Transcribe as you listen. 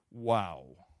Wow.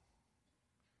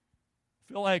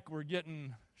 I feel like we're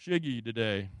getting Shiggy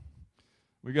today.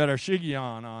 We got our Shiggy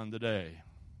on today.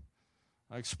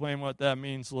 I'll explain what that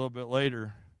means a little bit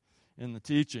later in the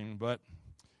teaching, but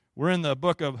we're in the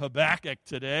book of Habakkuk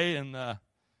today in the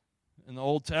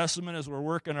Old Testament as we're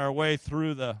working our way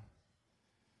through the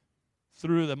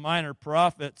minor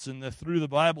prophets and through the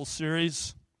Bible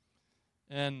series,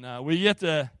 and we get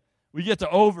to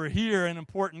overhear an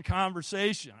important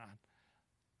conversation.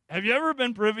 Have you ever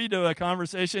been privy to a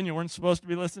conversation you weren't supposed to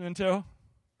be listening to?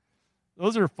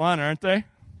 Those are fun, aren't they?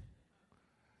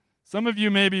 Some of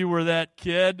you maybe were that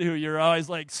kid who you're always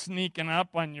like sneaking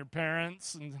up on your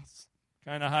parents and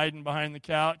kind of hiding behind the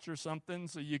couch or something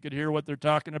so you could hear what they're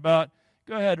talking about.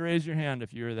 Go ahead, raise your hand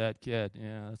if you were that kid.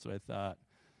 Yeah, that's what I thought.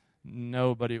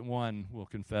 Nobody at one will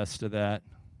confess to that.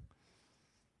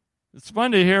 It's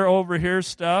fun to overhear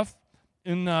stuff.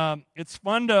 And it's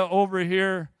fun to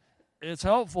overhear. It's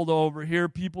helpful to overhear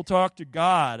people talk to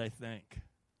God, I think.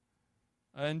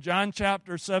 In John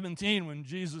chapter 17, when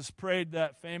Jesus prayed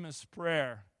that famous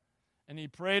prayer, and he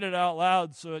prayed it out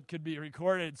loud so it could be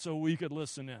recorded so we could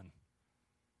listen in.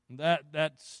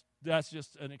 That's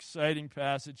just an exciting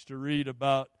passage to read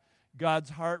about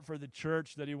God's heart for the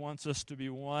church, that he wants us to be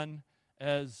one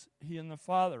as he and the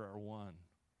Father are one.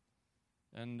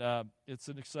 And it's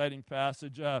an exciting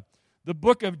passage. The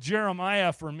book of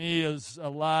Jeremiah, for me, is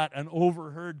an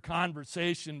overheard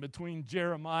conversation between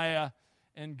Jeremiah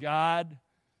and God.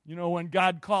 You know, when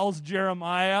God calls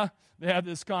Jeremiah, they have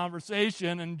this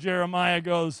conversation, and Jeremiah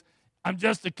goes, "I'm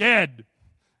just a kid."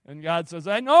 And God says,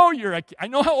 I know you're a kid. I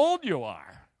know how old you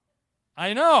are.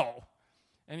 I know.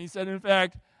 And he said, in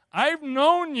fact, I've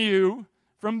known you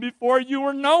from before you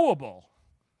were knowable.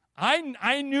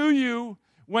 I knew you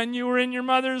when you were in your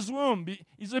mother's womb.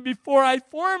 He said, before I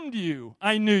formed you,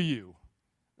 I knew you.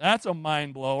 That's a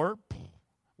mind blower.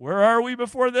 Where are we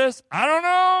before this? I don't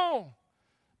know.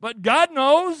 But God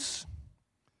knows.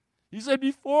 He said,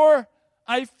 before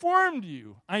I formed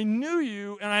you, I knew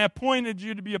you, and I appointed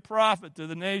you to be a prophet to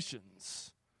the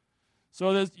nations.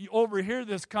 So you overhear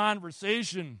this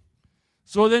conversation.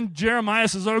 So then Jeremiah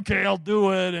says, okay, I'll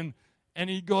do it. And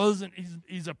he goes, and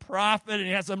he's a prophet, and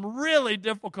he has some really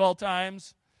difficult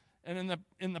times. And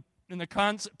in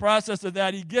the process of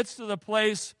that, he gets to the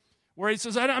place where he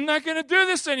says, I'm not going to do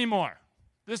this anymore.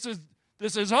 This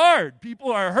is hard.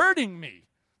 People are hurting me.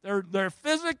 They're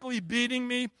physically beating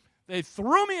me. They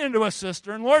threw me into a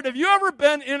cistern. Lord, have you ever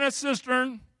been in a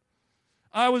cistern?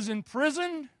 I was in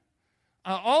prison.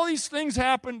 All these things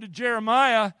happened to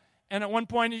Jeremiah, and at one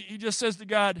point he just says to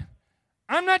God,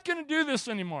 I'm not going to do this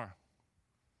anymore.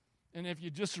 And if you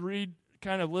just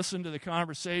listen to the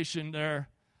conversation there,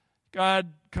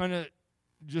 God kind of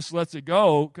just lets it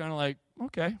go, kind of like,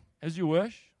 okay, as you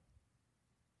wish.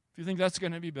 If you think that's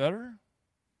going to be better,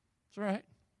 it's all right.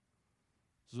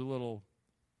 There's a little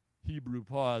Hebrew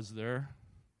pause there.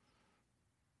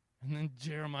 And then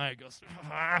Jeremiah goes,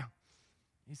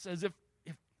 He says,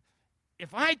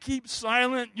 if I keep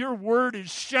silent, your word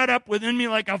is shut up within me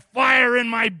like a fire in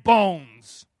my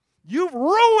bones. You've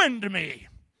ruined me.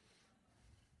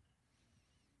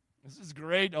 This is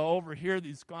great to overhear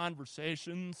these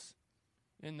conversations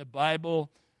in the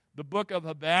Bible. The book of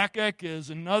Habakkuk is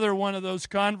another one of those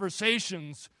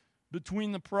conversations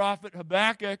between the prophet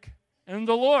Habakkuk and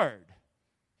the Lord.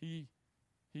 He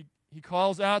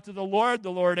calls out to the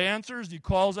Lord answers, he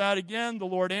calls out again, the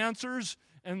Lord answers,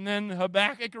 and then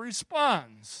Habakkuk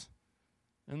responds.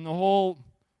 And the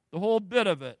whole bit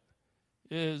of it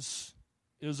is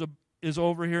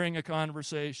overhearing a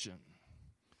conversation.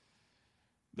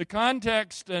 The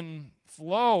context and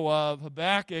flow of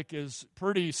Habakkuk is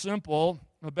pretty simple.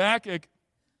 Habakkuk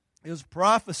is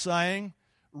prophesying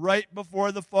right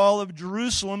before the fall of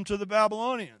Jerusalem to the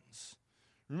Babylonians.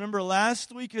 Remember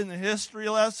last week in the history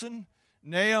lesson,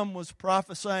 Nahum was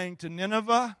prophesying to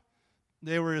Nineveh.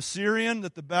 They were Assyrian,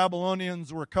 that the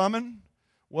Babylonians were coming.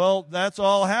 Well, that's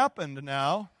all happened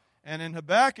now. And in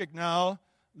Habakkuk now,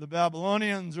 the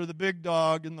Babylonians are the big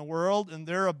dog in the world, and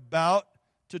they're about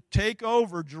to take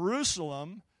over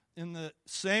Jerusalem in the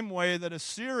same way that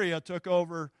Assyria took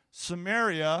over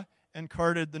Samaria and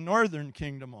carted the northern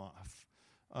kingdom off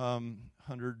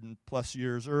 100 plus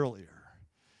years earlier.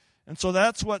 And so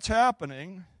that's what's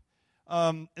happening.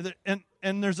 And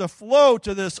there's a flow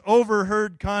to this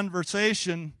overheard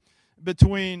conversation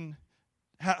between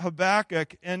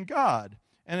Habakkuk and God.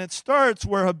 And it starts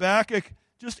where Habakkuk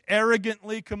just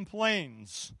arrogantly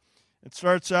complains. It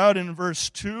starts out in verse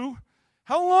 2.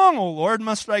 How long, O Lord,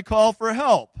 must I call for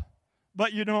help?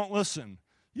 But you don't listen.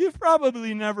 You've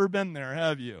probably never been there,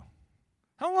 have you?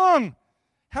 How long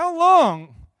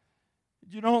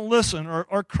you don't listen,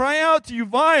 or cry out to you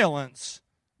violence,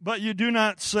 but you do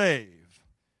not save.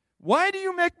 Why do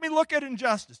you make me look at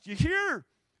injustice? You hear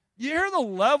the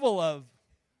level of,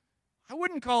 I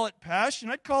wouldn't call it passion,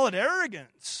 I'd call it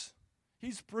arrogance.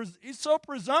 He's so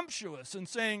presumptuous in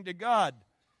saying to God,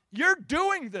 you're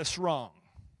doing this wrong.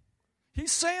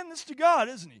 He's saying this to God,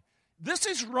 isn't he? This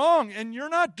is wrong, and you're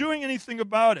not doing anything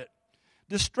about it.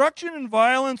 Destruction and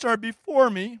violence are before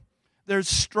me. There's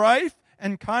strife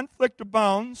and conflict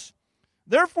abounds.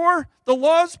 Therefore, the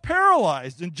law is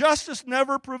paralyzed, and justice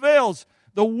never prevails.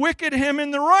 The wicked hem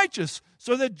in the righteous,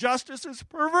 so that justice is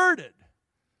perverted.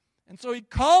 And so he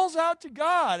calls out to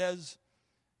God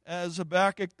as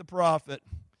Habakkuk the prophet,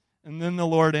 and then the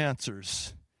Lord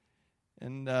answers.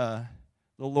 And the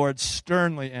Lord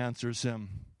sternly answers him,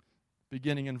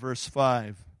 beginning in verse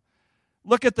 5.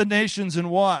 Look at the nations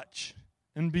and watch,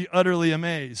 and be utterly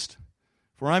amazed.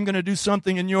 For I'm going to do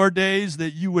something in your days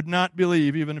that you would not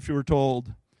believe, even if you were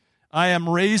told. I am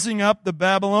raising up the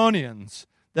Babylonians,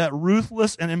 that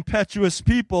ruthless and impetuous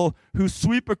people who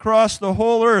sweep across the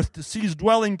whole earth to seize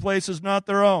dwelling places not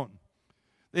their own.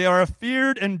 They are a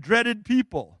feared and dreaded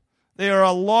people. They are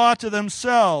a law to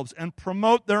themselves and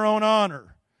promote their own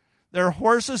honor. Their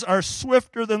horses are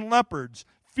swifter than leopards,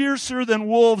 fiercer than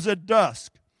wolves at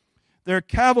dusk. Their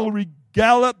cavalry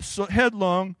gallops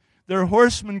headlong. Their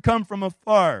horsemen come from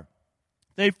afar.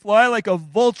 They fly like a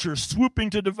vulture swooping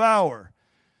to devour.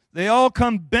 They all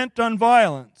come bent on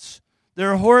violence.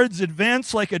 Their hordes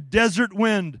advance like a desert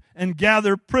wind and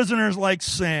gather prisoners like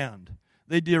sand.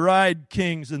 They deride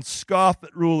kings and scoff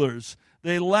at rulers.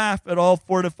 They laugh at all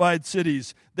fortified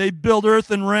cities. They build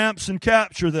earthen ramps and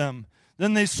capture them.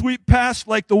 Then they sweep past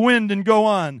like the wind and go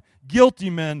on. Guilty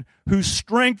men whose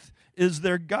strength is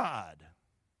their God.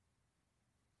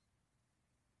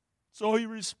 So he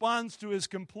responds to his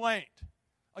complaint.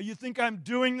 Oh, you think I'm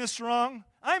doing this wrong?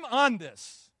 I'm on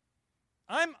this.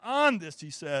 I'm on this, he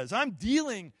says. I'm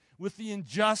dealing with the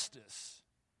injustice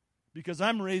because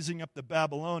I'm raising up the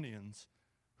Babylonians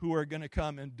who are going to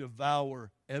come and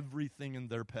devour everything in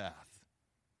their path.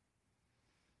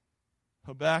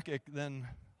 Habakkuk then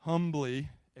humbly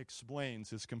explains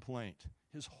his complaint.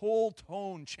 His whole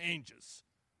tone changes.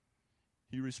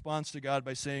 He responds to God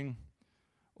by saying,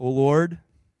 O Lord,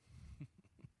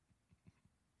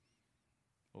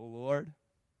 O Lord,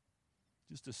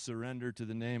 just to surrender to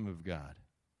the name of God.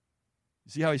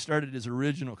 You see how he started his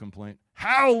original complaint?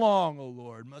 How long, O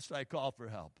Lord, must I call for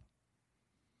help?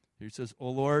 Here he says, O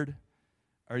Lord,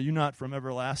 are you not from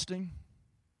everlasting?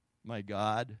 My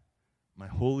God, my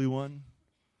Holy One,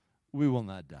 we will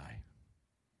not die.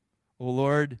 O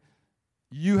Lord,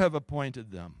 you have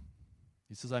appointed them.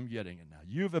 He says, I'm getting it now.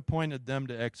 You have appointed them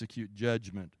to execute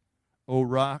judgment. O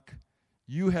Rock,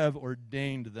 you have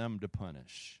ordained them to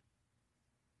punish.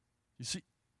 You see,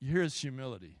 you hear his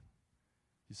humility.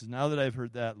 He says, now that I've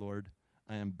heard that, Lord,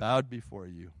 I am bowed before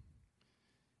you.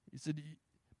 He said,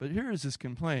 but here is his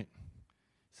complaint.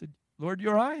 He said, Lord,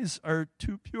 your eyes are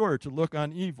too pure to look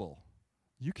on evil.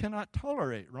 You cannot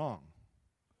tolerate wrong.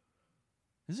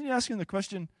 Isn't he asking the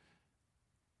question,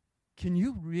 can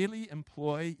you really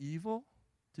employ evil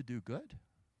to do good?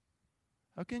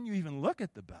 How can you even look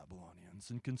at the Babylonians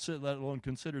and let alone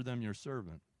consider them your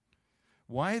servant?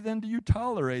 Why then do you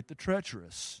tolerate the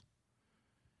treacherous?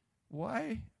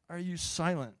 Why are you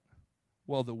silent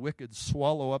while the wicked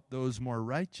swallow up those more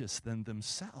righteous than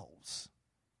themselves?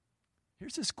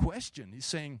 Here's his question. He's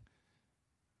saying,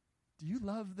 do you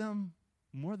love them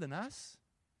more than us?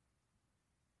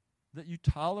 That you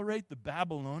tolerate the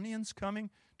Babylonians coming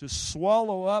to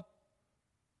swallow up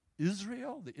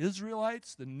Israel, the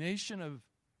Israelites, the nation of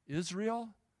Israel,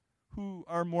 who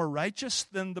are more righteous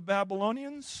than the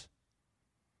Babylonians?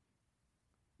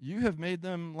 You have made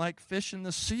them like fish in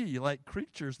the sea, like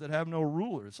creatures that have no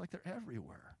ruler. It's like they're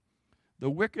everywhere. The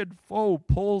wicked foe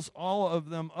pulls all of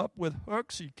them up with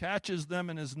hooks. He catches them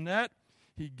in his net.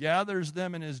 He gathers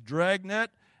them in his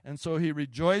dragnet, and so he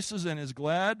rejoices and is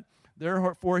glad.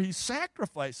 Therefore, he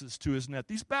sacrifices to his net.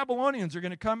 These Babylonians are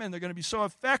going to come in. They're going to be so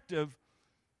effective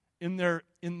in their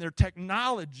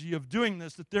technology of doing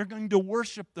this that they're going to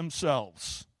worship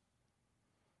themselves.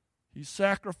 He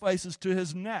sacrifices to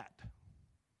his net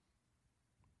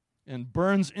and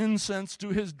burns incense to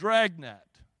his dragnet.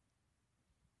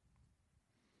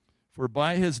 For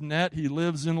by his net he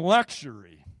lives in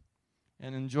luxury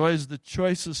and enjoys the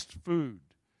choicest food.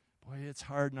 Boy, it's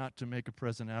hard not to make a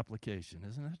present application,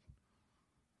 isn't it?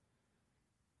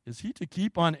 Is he to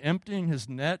keep on emptying his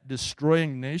net,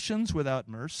 destroying nations without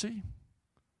mercy?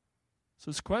 So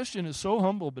his question is so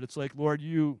humble, but it's like, Lord,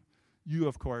 you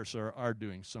of course, are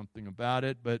doing something about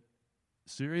it, but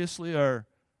seriously, are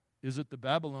Is it the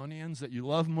Babylonians that you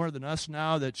love more than us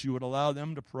now, that you would allow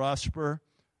them to prosper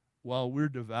while we're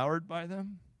devoured by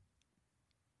them?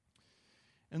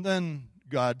 And then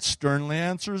God sternly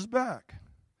answers back.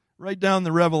 Write down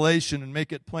the revelation and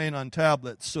make it plain on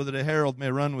tablets so that a herald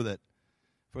may run with it.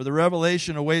 For the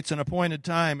revelation awaits an appointed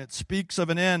time. It speaks of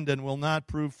an end and will not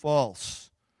prove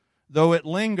false. Though it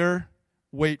linger,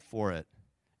 wait for it.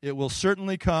 It will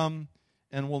certainly come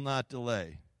and will not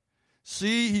delay.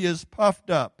 See, he is puffed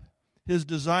up. His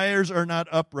desires are not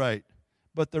upright,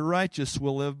 but the righteous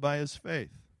will live by his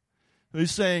faith.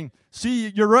 He's saying, see,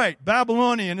 you're right.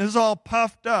 Babylonian is all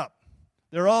puffed up.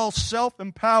 They're all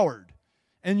self-empowered,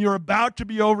 and you're about to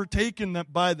be overtaken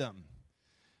by them.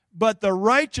 But the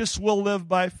righteous will live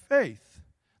by faith.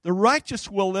 The righteous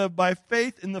will live by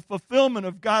faith in the fulfillment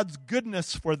of God's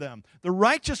goodness for them. The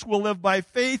righteous will live by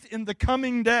faith in the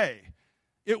coming day.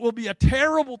 It will be a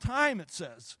terrible time, it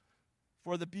says,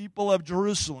 for the people of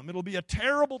Jerusalem. It'll be a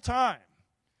terrible time.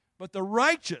 But the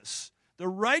righteous,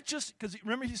 because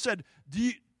remember he said,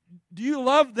 do you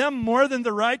love them more than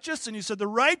the righteous? And he said, the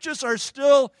righteous are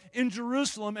still in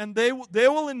Jerusalem, and they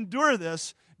will endure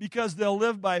this because they'll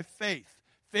live by faith.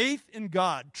 Faith in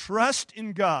God, trust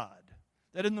in God.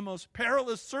 That in the most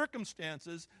perilous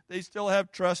circumstances, they still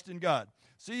have trust in God.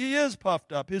 See, he is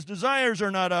puffed up. His desires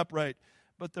are not upright,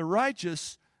 but the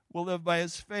righteous will live by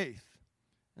his faith.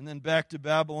 And then back to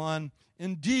Babylon.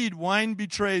 Indeed, wine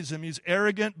betrays him. He's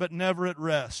arrogant but never at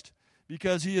rest,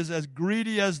 because he is as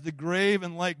greedy as the grave,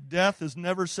 and like death is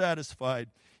never satisfied.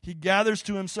 He gathers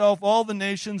to himself all the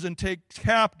nations and takes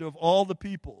captive all the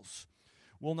peoples.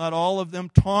 Will not all of them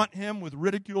taunt him with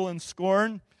ridicule and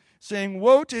scorn, saying,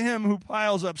 woe to him who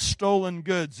piles up stolen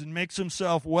goods and makes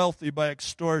himself wealthy by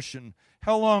extortion?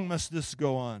 How long must this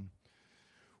go on?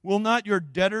 Will not your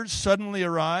debtors suddenly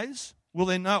arise? Will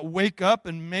they not wake up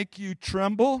and make you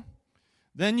tremble?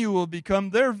 Then you will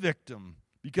become their victim,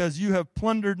 because you have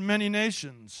plundered many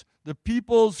nations. The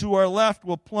peoples who are left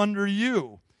will plunder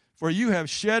you, for you have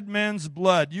shed man's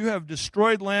blood. You have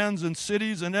destroyed lands and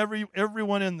cities and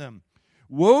everyone in them.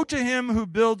 Woe to him who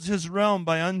builds his realm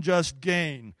by unjust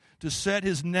gain, to set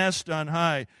his nest on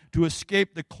high, to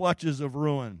escape the clutches of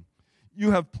ruin.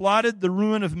 You have plotted the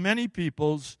ruin of many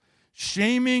peoples,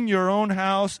 shaming your own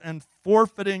house and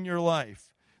forfeiting your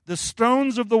life. The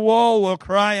stones of the wall will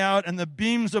cry out, and the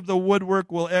beams of the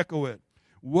woodwork will echo it.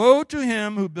 Woe to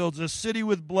him who builds a city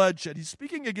with bloodshed. He's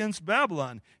speaking against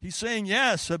Babylon. He's saying,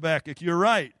 yes, Habakkuk, you're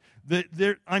right.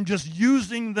 I'm just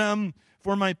using them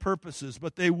for my purposes,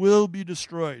 but they will be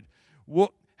destroyed.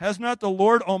 Has not the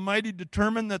Lord Almighty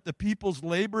determined that the people's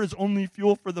labor is only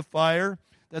fuel for the fire,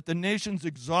 that the nations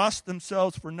exhaust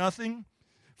themselves for nothing?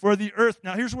 For the earth,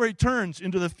 now here's where he turns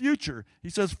into the future. He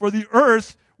says, for the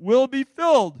earth will be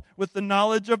filled with the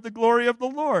knowledge of the glory of the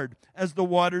Lord, as the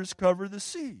waters cover the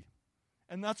sea.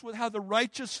 And that's how the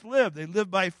righteous live. They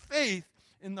live by faith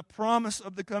in the promise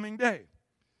of the coming day,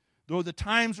 though the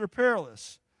times are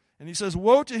perilous. And he says,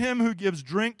 woe to him who gives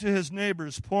drink to his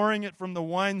neighbors, pouring it from the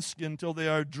wineskin till they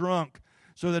are drunk,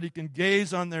 so that he can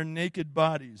gaze on their naked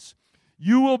bodies.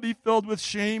 You will be filled with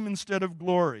shame instead of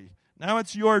glory. Now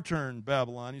it's your turn,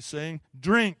 Babylon, he's saying.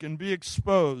 Drink and be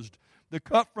exposed. The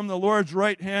cup from the Lord's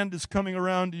right hand is coming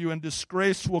around you, and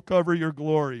disgrace will cover your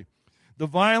glory. The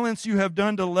violence you have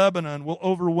done to Lebanon will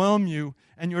overwhelm you,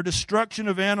 and your destruction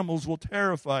of animals will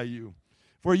terrify you.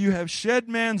 For you have shed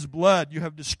man's blood, you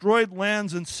have destroyed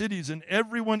lands and cities and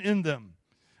everyone in them.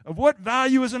 Of what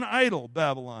value is an idol,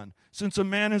 Babylon, since a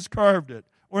man has carved it,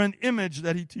 or an image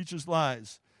that he teaches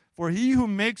lies? For he who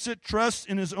makes it trusts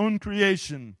in his own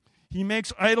creation. He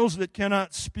makes idols that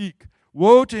cannot speak.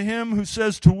 Woe to him who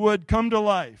says to wood, come to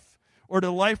life, or to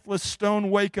lifeless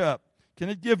stone, wake up. Can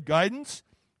it give guidance?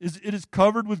 It is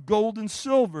covered with gold and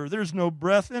silver. There's no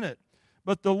breath in it.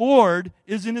 But the Lord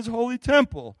is in his holy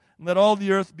temple. Let all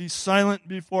the earth be silent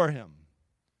before him.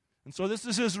 And so this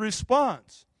is his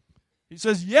response. He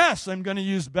says, yes, I'm going to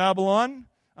use Babylon.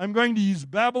 I'm going to use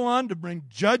Babylon to bring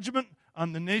judgment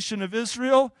on the nation of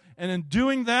Israel. And in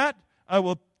doing that, I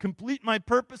will complete my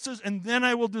purposes, and then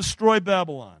I will destroy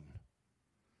Babylon.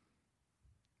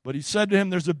 But he said to him,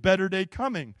 there's a better day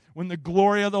coming when the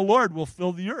glory of the Lord will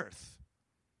fill the earth.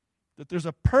 That there's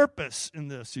a purpose in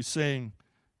this, he's saying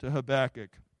to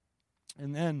Habakkuk.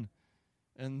 And then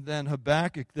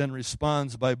Habakkuk then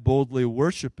responds by boldly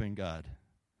worshiping God.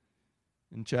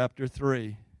 In chapter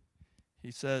 3,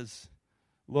 he says,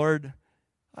 Lord,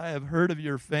 I have heard of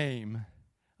your fame.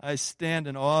 I stand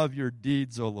in awe of your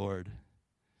deeds, O Lord.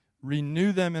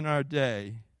 Renew them in our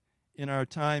day. In our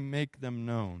time, make them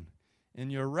known. In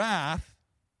your wrath,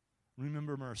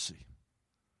 remember mercy.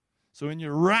 So in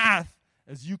your wrath,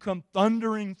 as you come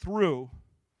thundering through,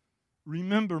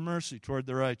 remember mercy toward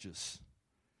the righteous.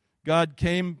 God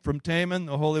came from Teman,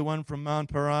 the Holy One from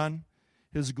Mount Paran.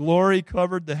 His glory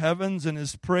covered the heavens, and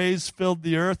his praise filled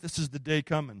the earth. This is the day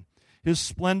coming. His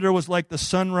splendor was like the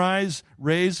sunrise.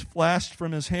 Rays flashed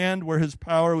from his hand where his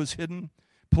power was hidden.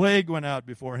 Plague went out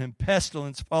before him.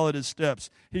 Pestilence followed his steps.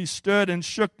 He stood and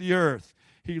shook the earth.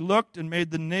 He looked and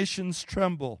made the nations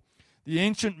tremble. The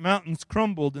ancient mountains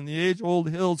crumbled, and the age-old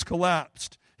hills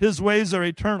collapsed. His ways are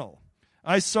eternal.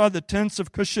 I saw the tents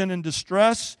of Cushan in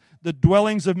distress, the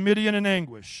dwellings of Midian in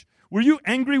anguish. Were you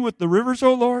angry with the rivers,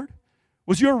 O Lord?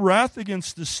 Was your wrath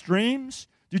against the streams?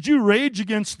 Did you rage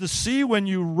against the sea when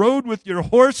you rode with your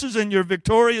horses and your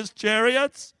victorious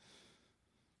chariots?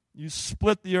 You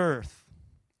split the earth.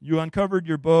 You uncovered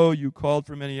your bow. You called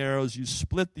for many arrows. You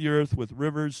split the earth with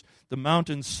rivers. The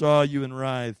mountains saw you and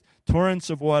writhed. Torrents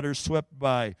of water swept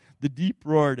by. The deep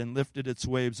roared and lifted its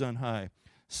waves on high.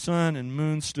 Sun and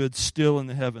moon stood still in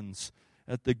the heavens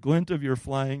at the glint of your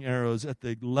flying arrows, at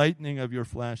the lightning of your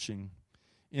flashing.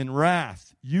 In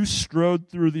wrath you strode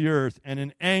through the earth, and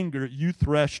in anger you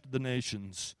threshed the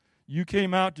nations. You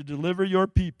came out to deliver your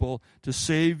people, to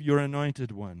save your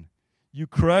anointed one. You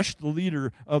crushed the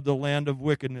leader of the land of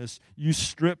wickedness. You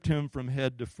stripped him from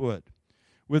head to foot.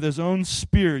 With his own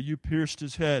spear you pierced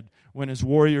his head when his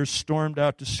warriors stormed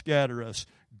out to scatter us,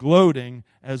 gloating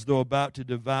as though about to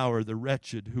devour the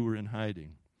wretched who were in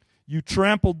hiding. You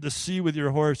trampled the sea with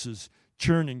your horses,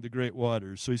 churning the great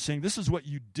waters. So he's saying, this is what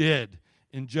you did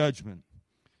in judgment.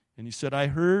 And he said, I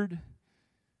heard,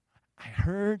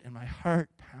 and my heart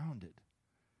pounded.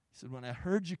 He said, when I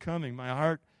heard you coming, my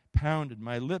heart pounded.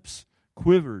 My lips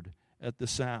quivered at the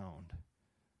sound.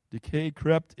 Decay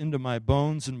crept into my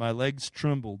bones, and my legs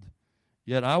trembled.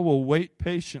 Yet I will wait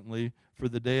patiently for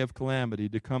the day of calamity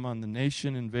to come on the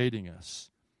nation invading us.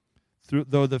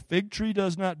 Though the fig tree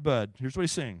does not bud, here's what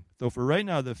he's saying. Though for right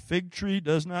now the fig tree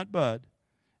does not bud,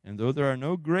 and though there are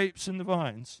no grapes in the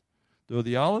vines, though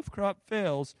the olive crop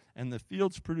fails and the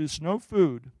fields produce no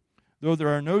food, though there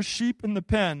are no sheep in the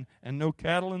pen and no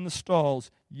cattle in the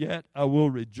stalls, yet I will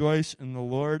rejoice in the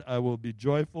Lord. I will be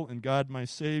joyful in God my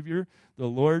Savior. The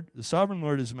Lord, the sovereign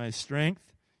Lord, is my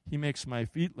strength. He makes my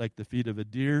feet like the feet of a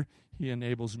deer. He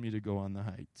enables me to go on the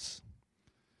heights.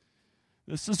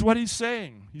 This is what he's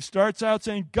saying. He starts out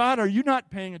saying, God, are you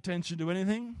not paying attention to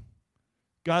anything?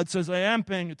 God says, I am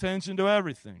paying attention to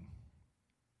everything.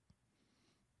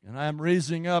 And I am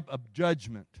raising up a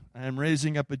judgment. I am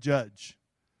raising up a judge.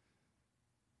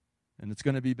 And it's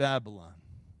going to be Babylon.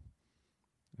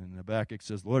 And Habakkuk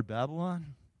says, Lord,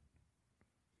 Babylon?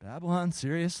 Babylon?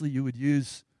 Seriously, you would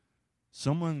use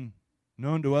someone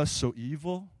known to us so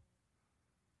evil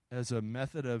as a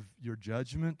method of your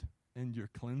judgment and your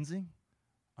cleansing?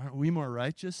 Aren't we more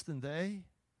righteous than they?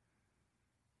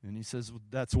 And he says, well,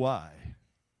 that's why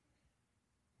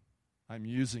I'm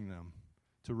using them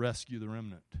to rescue the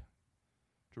remnant,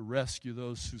 to rescue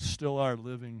those who still are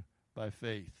living by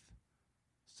faith,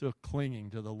 still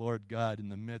clinging to the Lord God in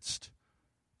the midst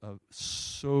of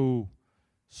so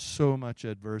much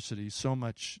adversity, so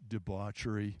much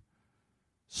debauchery,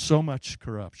 so much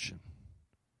corruption.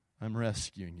 I'm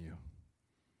rescuing you.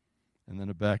 And then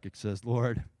Habakkuk says,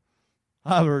 Lord,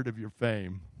 I've heard of your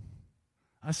fame.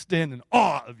 I stand in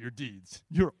awe of your deeds.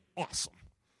 You're awesome.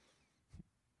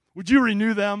 Would you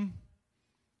renew them?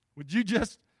 Would you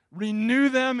just renew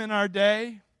them in our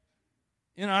day,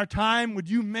 in our time? Would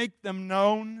you make them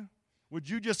known? Would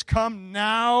you just come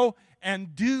now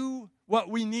and do what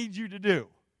we need you to do?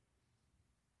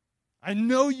 I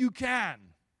know you can,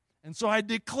 and so I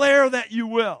declare that you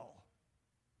will.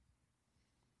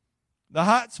 The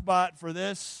hot spot for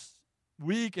this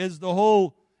week is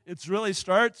it really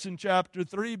starts in chapter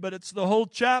 3, but it's the whole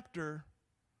chapter.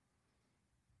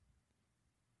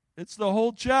 It's the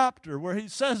whole chapter where he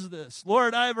says this,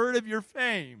 Lord, I've heard of your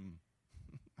fame.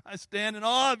 I stand in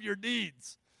awe of your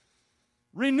deeds.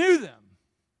 Renew them.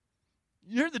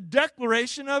 You hear the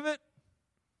declaration of it?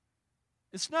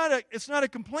 It's not a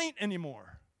complaint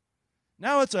anymore.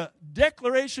 Now it's a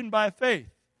declaration by faith.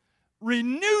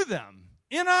 Renew them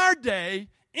in our day,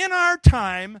 in our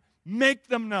time, make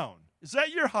them known. Is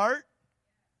that your heart?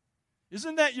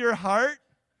 Isn't that your heart?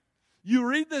 You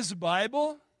read this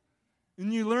Bible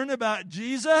and you learn about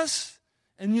Jesus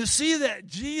and you see that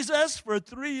Jesus for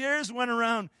 3 years went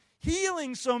around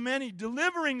healing so many,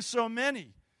 delivering so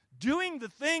many, doing the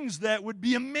things that would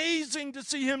be amazing to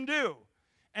see him do.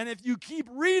 And if you keep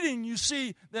reading, you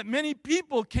see that many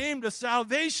people came to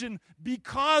salvation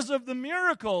because of the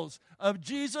miracles of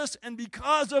Jesus and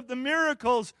because of the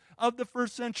miracles of the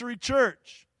first century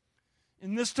church.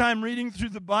 In this time reading through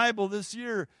the Bible this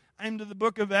year, I'm to the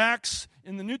book of Acts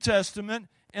in the New Testament,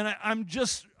 and I'm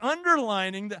just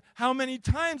underlining how many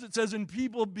times it says, and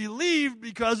people believed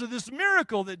because of this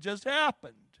miracle that just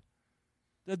happened.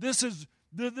 That this is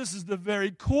the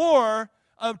very core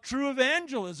of true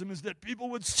evangelism, is that people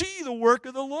would see the work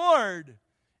of the Lord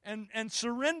and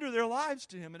surrender their lives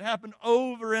to Him. It happened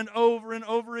over and over and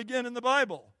over again in the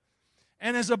Bible.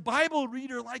 And as a Bible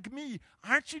reader like me,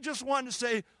 aren't you just wanting to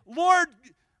say, Lord,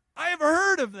 I've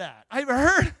heard of that. I've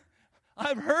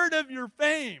heard of your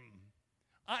fame.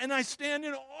 And I stand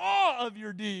in awe of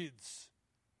your deeds.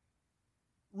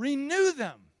 Renew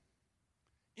them.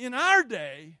 In our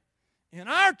day, in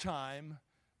our time,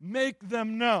 make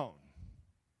them known.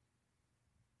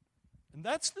 And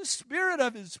that's the spirit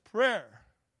of his prayer.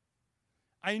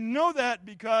 I know that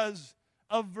because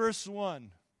of verse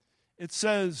 1. It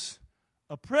says,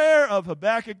 a prayer of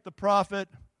Habakkuk the prophet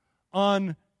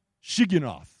on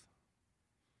Shigionoth.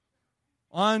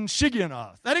 On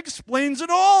Shigionoth. That explains it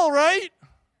all, right?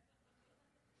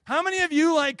 How many of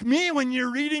you, like me, when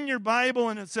you're reading your Bible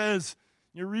and it says,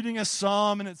 you're reading a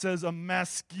psalm and it says a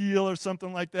maskil or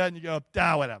something like that, and you go,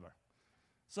 whatever.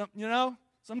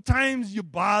 Sometimes you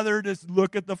bother to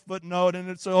look at the footnote, and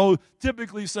it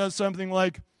typically says something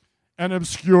like an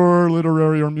obscure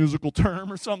literary or musical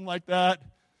term or something like that.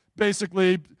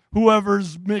 Basically,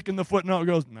 whoever's making the footnote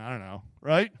goes, I don't know,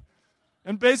 right?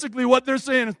 And basically what they're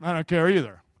saying is, I don't care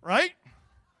either, right?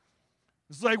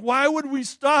 It's like, why would we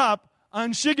stop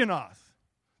on Shigionoth?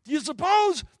 Do you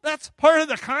suppose that's part of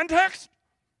the context?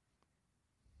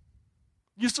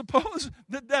 You suppose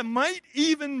that might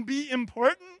even be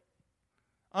important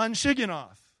on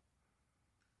Shigionoth?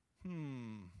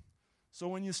 So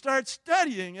when you start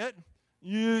studying it,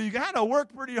 you got to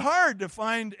work pretty hard to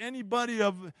find anybody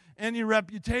of any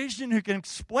reputation who can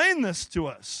explain this to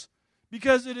us,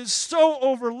 because it is so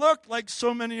overlooked like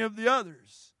so many of the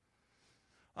others.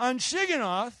 On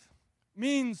Shigionoth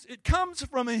means, it comes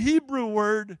from a Hebrew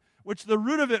word which the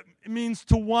root of it means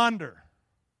to wander.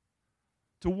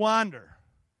 To wander.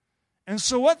 And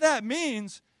so what that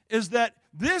means is that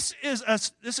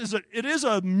it is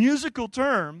a musical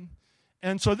term,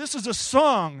 and so this is a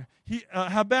song.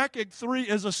 Habakkuk 3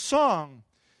 is a song,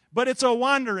 but it's a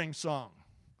wandering song.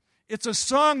 It's a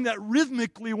song that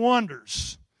rhythmically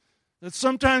wanders, that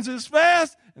sometimes is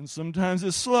fast and sometimes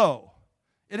is slow.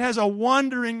 It has a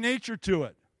wandering nature to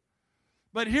it.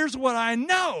 But here's what I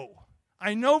know.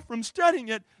 I know from studying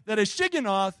it that a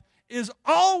Shigionoth is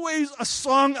always a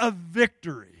song of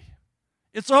victory.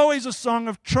 It's always a song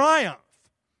of triumph.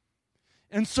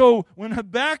 And so when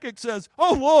Habakkuk says,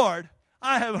 oh Lord,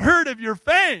 I have heard of your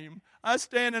fame, I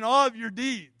stand in awe of your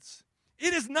deeds.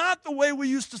 It is not the way we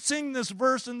used to sing this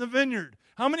verse in the vineyard.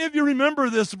 How many of you remember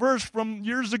this verse from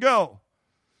years ago?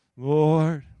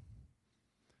 Lord,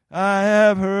 I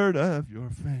have heard of your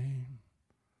fame.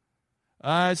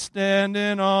 I stand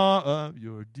in awe of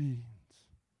your deeds,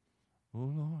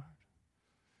 oh Lord.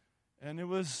 And it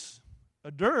was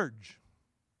a dirge.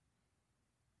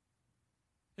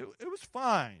 It was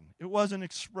fine. It was an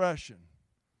expression.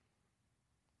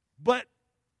 But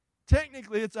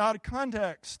technically, it's out of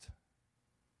context.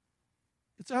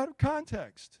 It's out of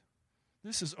context.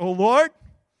 This is, oh Lord,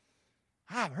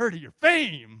 I've heard of your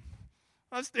fame.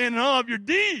 I stand in awe of your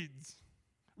deeds.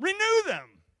 Renew them.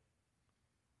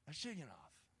 A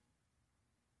Shigionoth.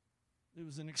 It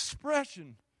was an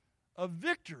expression of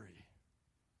victory.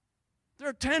 There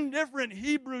are 10 different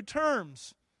Hebrew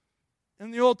terms in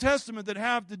the Old Testament that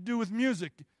have to do with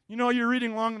music. You know, you're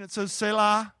reading along and it says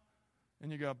Selah,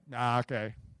 and you go,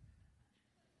 okay.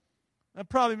 That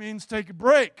probably means take a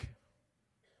break.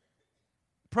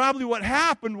 Probably what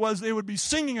happened was they would be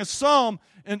singing a psalm,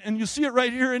 and you see it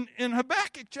right here in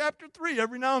Habakkuk chapter 3.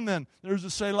 Every now and then there's a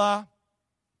Selah.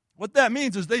 What that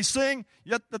means is they sing,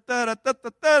 and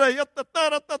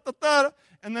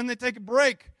then they take a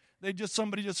break.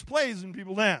 Somebody just plays and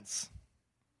people dance.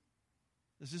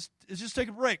 It's just take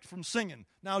a break from singing.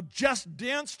 Now just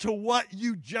dance to what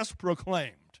you just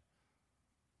proclaimed.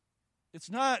 It's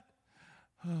not,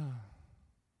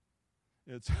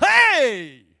 it's,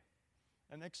 hey!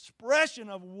 An expression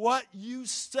of what you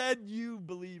said you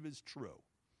believe is true.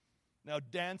 Now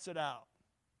dance it out.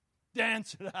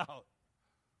 Dance it out.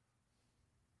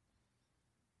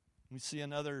 We see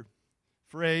another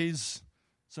phrase,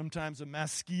 sometimes a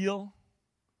maskil.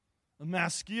 A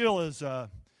maskil is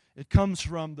it comes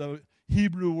from the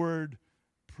Hebrew word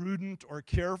prudent or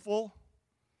careful,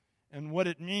 and what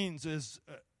it means is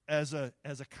as a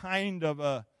kind of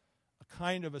a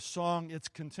song. It's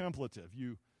contemplative.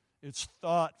 It's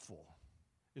thoughtful.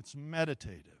 It's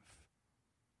meditative.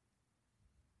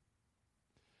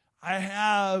 I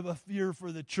have a fear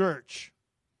for the church.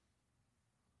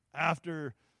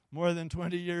 After more than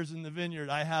 20 years in the vineyard,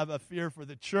 I have a fear for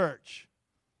the church.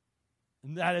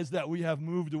 And that is that we have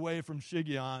moved away from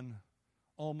Shiggy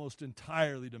almost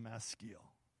entirely to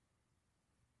Maskil.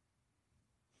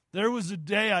 There was a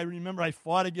day I remember I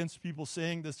fought against people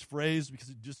saying this phrase because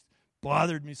it just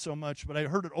bothered me so much, but I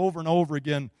heard it over and over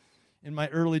again in my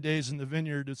early days in the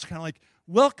vineyard. It's kind of like,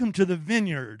 welcome to the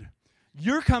vineyard.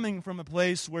 You're coming from a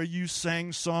place where you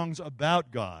sang songs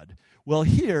about God. Well,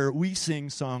 here we sing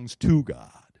songs to God.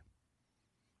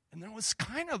 And there was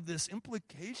kind of this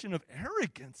implication of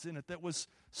arrogance in it that was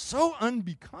so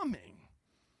unbecoming.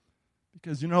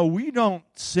 Because, we don't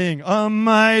sing, a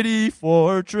mighty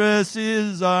fortress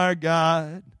is our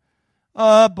God,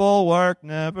 a bulwark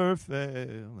never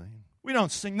failing. We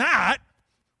don't sing that.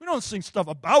 We don't sing stuff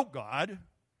about God.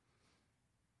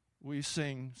 We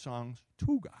sing songs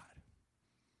to God.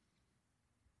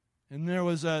 And there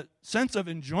was a sense of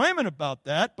enjoyment about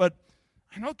that, but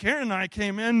I know Karen and I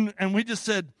came in and we just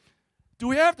said, do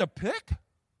we have to pick?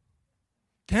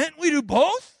 Can't we do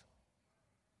both?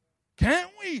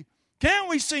 Can't we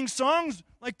sing songs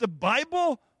like the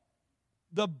Bible?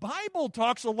 The Bible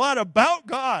talks a lot about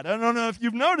God. I don't know if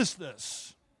you've noticed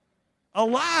this. A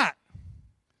lot.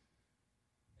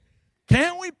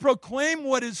 Can't we proclaim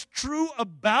what is true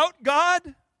about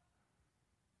God?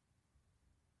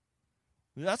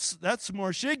 That's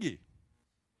more Shiggy.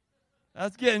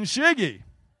 That's getting Shiggy.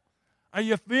 Are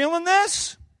you feeling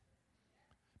this?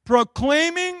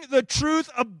 Proclaiming the truth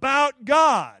about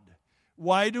God.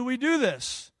 Why do we do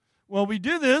this? Well, we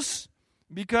do this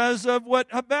because of what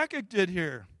Habakkuk did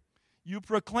here. You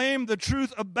proclaim the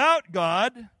truth about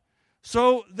God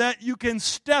so that you can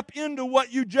step into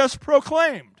what you just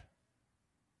proclaimed.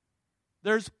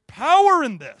 There's power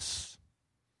in this.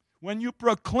 When you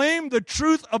proclaim the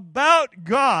truth about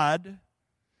God,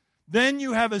 then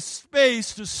you have a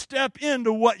space to step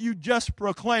into what you just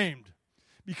proclaimed.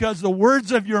 Because the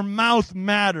words of your mouth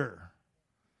matter.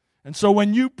 And so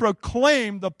when you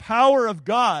proclaim the power of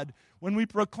God, when we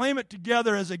proclaim it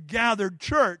together as a gathered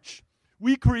church,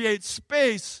 we create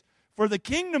space for the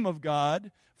kingdom of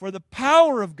God, for the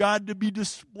power of God to be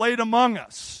displayed among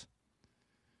us.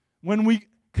 When we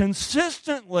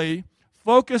consistently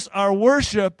focus our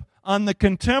worship on the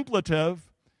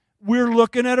contemplative, we're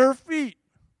looking at our feet.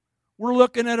 We're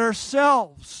looking at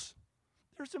ourselves.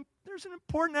 There's an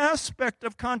important aspect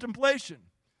of contemplation.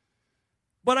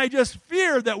 But I just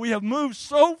fear that we have moved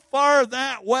so far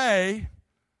that way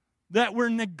that we're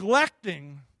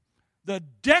neglecting the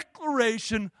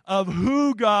declaration of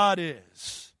who God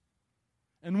is.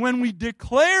 And when we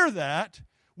declare that,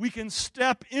 we can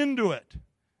step into it.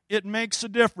 It makes a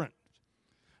difference.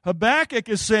 Habakkuk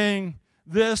is saying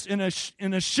this in a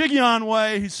Shiggy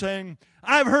way. He's saying,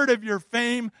 I've heard of your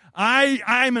fame.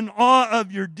 I'm in awe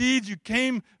of your deeds. You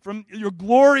came from, your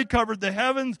glory covered the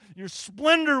heavens. Your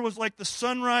splendor was like the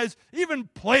sunrise. Even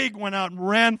plague went out and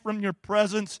ran from your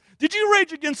presence. Did you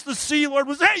rage against the sea, Lord?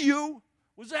 Was that you?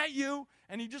 Was that you?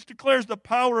 And he just declares the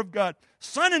power of God.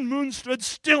 Sun and moon stood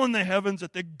still in the heavens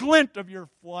at the glint of your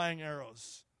flying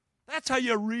arrows. That's how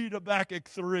you read Habakkuk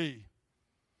 3.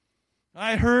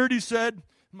 I heard, he said,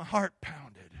 my heart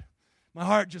pounded. My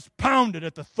heart just pounded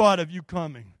at the thought of you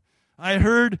coming. I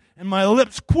heard, and my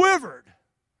lips quivered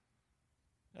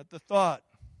at the thought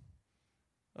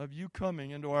of you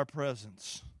coming into our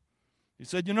presence. He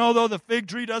said, though the fig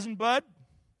tree doesn't bud,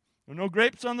 there are no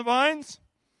grapes on the vines,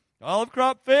 the olive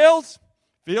crop fails,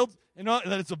 fields,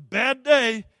 that it's a bad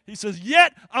day. He says,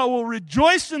 yet I will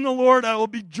rejoice in the Lord. I will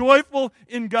be joyful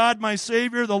in God, my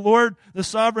Savior. The Lord, the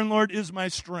sovereign Lord, is my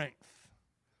strength.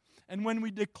 And when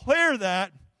we declare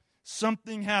that,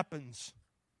 something happens.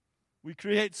 We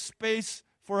create space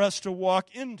for us to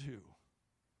walk into.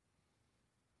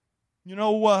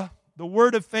 The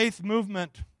Word of Faith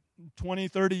movement 20,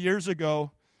 30 years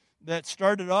ago that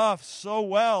started off so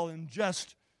well and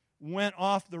just went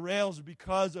off the rails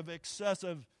because of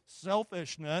excessive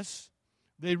selfishness.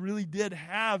 They really did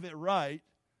have it right.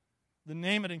 The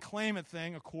name it and claim it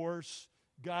thing, of course,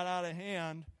 got out of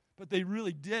hand, but they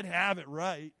really did have it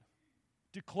right.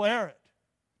 Declare it.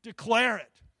 Declare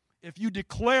it. If you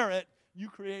declare it, you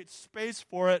create space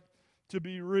for it to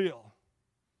be real.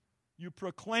 You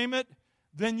proclaim it,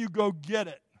 then you go get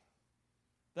it.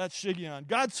 That's Shiggy.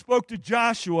 God spoke to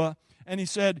Joshua, and he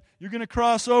said, you're going to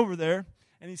cross over there.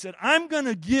 And he said, I'm going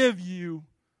to give you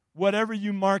whatever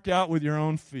you mark out with your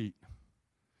own feet.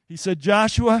 He said,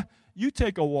 Joshua, you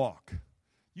take a walk.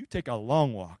 You take a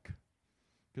long walk.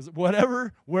 Because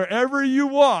wherever you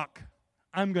walk,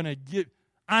 I'm going to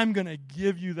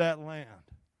give you that land.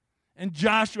 And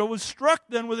Joshua was struck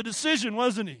then with a decision,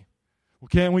 wasn't he? Well,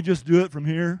 can't we just do it from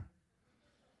here?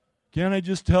 Can't I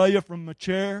just tell you from a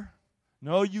chair?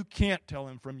 No, you can't tell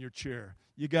him from your chair.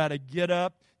 You got to get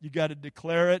up, you got to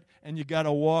declare it, and you got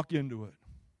to walk into it.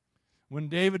 When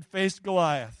David faced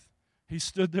Goliath, he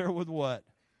stood there with what?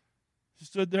 He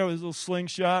stood there with his little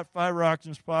slingshot, 5 rocks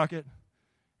in his pocket,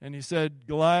 and he said,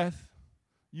 Goliath,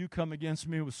 you come against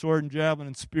me with sword and javelin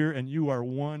and spear, and you are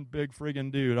one big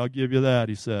friggin' dude. I'll give you that,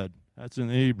 he said. That's in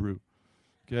the Hebrew.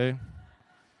 Okay?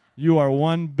 You are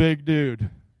one big dude.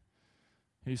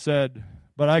 He said,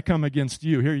 but I come against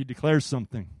you. Here he declares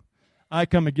something. I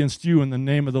come against you in the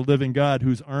name of the living God,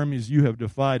 whose armies you have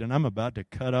defied, and I'm about to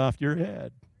cut off your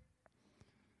head.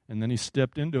 And then he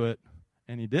stepped into it,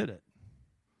 and he did it.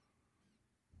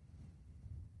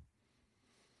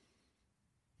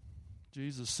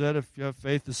 Jesus said, if you have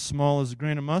faith as small as a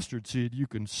grain of mustard seed, you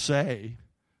can say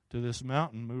to this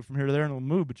mountain, move from here to there, and it'll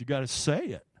move, but you got to say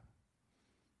it.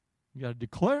 You got to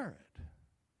declare it.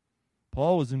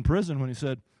 Paul was in prison when he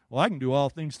said, well, I can do all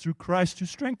things through Christ who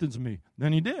strengthens me.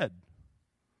 Then he did.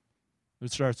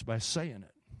 It starts by saying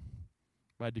it,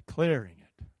 by declaring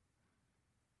it.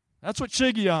 That's what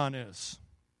Shiggy is.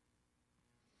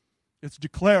 It's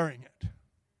declaring it.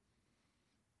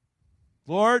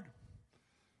 Lord,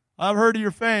 I've heard of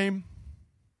your fame,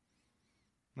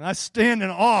 and I stand in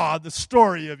awe of the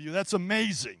story of you. That's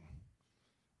amazing.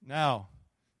 Now,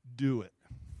 do it.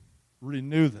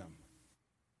 Renew them.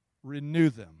 Renew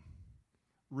them.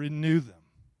 Renew them.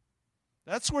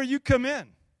 That's where you come in.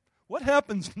 What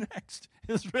happens next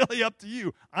is really up to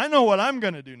you. I know what I'm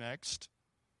going to do next.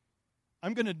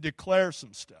 I'm going to declare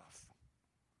some stuff.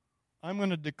 I'm going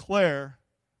to declare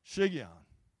Shiggy.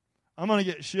 I'm going to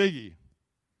get Shiggy.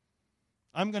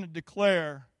 I'm going to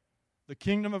declare the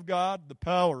kingdom of God, the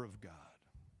power of God.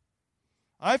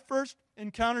 I first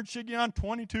encountered Shiggy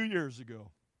 22 years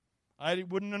ago. I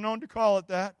wouldn't have known to call it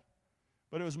that,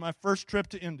 but it was my first trip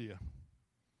to India.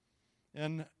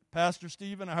 And Pastor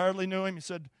Stephen, I hardly knew him, he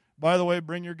said, by the way,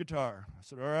 bring your guitar. I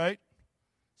said, all right.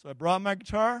 So I brought my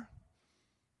guitar.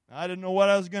 I didn't know what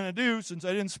I was going to do since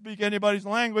I didn't speak anybody's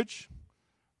language,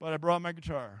 but I brought my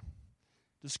guitar.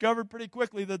 Discovered pretty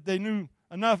quickly that they knew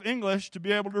enough English to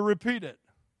be able to repeat it.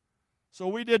 So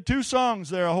we did 2 songs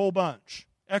there, a whole bunch,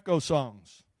 echo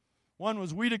songs. One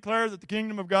was, we declare that the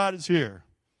kingdom of God is here.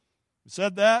 We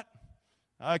said that.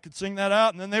 I could sing that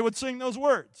out, and then they would sing those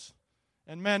words.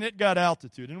 And man, it got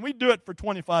altitude. And we'd do it for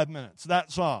 25 minutes,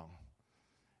 that song.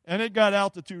 And it got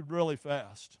altitude really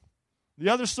fast. The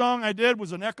other song I did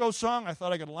was an echo song. I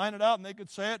thought I could line it out and they could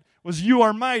say it. Was You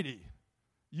Are Mighty.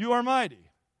 You Are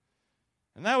Mighty.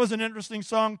 And that was an interesting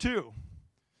song too.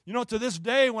 You know, to this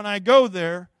day when I go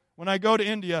there, when I go to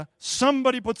India,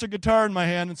 somebody puts a guitar in my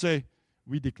hand and say,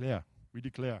 we declare, we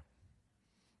declare.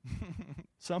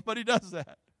 Somebody does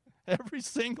that every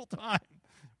single time.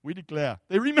 We declare.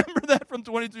 They remember that from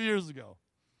 22 years ago.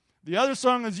 The other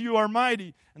song is You Are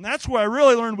Mighty, and that's where I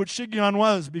really learned what Shiggy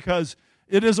was, because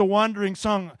it is a wandering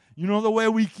song. You know the way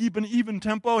we keep an even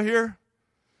tempo here?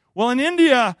 Well, in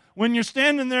India, when you're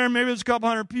standing there, maybe there's a couple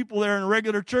hundred people there in a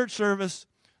regular church service,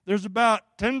 there's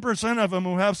about 10% of them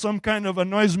who have some kind of a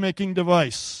noise-making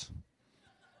device.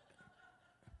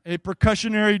 A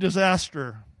percussionary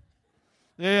disaster.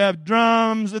 They have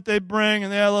drums that they bring,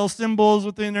 and they have little cymbals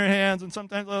within their hands, and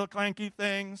sometimes little clanky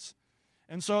things.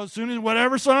 And so as soon as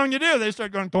whatever song you do, they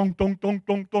start going, dong, dong, dong,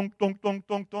 dong, dong, dong, dong,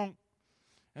 dong, dong.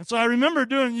 And so I remember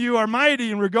doing You Are Mighty,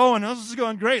 and we're going, this is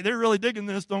going great. They're really digging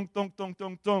this, dong, dong, dong,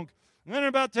 dong, dong. And then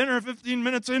about 10 or 15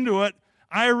 minutes into it,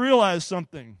 I realized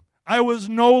something. I was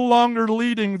no longer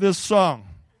leading this song.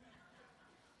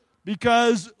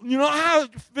 Because, you know how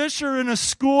fish are in a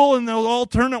school and they'll all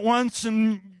turn at once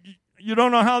and you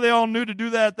don't know how they all knew to do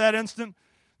that at that instant?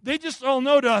 They just all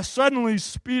know to suddenly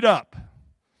speed up.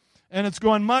 And it's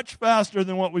going much faster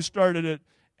than what we started it.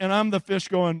 And I'm the fish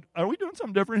going, are we doing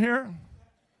something different here?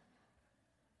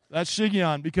 That's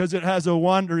Shiggy because it has a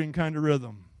wandering kind of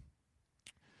rhythm.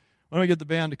 Why don't we get the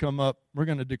band to come up? We're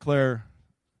going to declare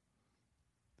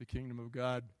the kingdom of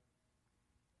God.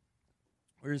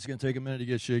 We're just going to take a minute to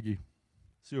get Shiggy,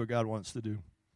 see what God wants to do.